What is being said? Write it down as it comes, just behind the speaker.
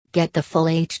Get the full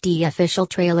HD official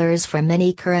trailers for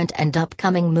many current and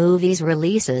upcoming movies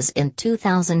releases in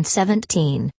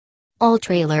 2017. All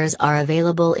trailers are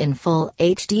available in full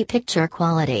HD picture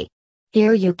quality.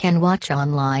 Here you can watch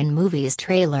online movies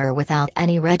trailer without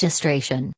any registration.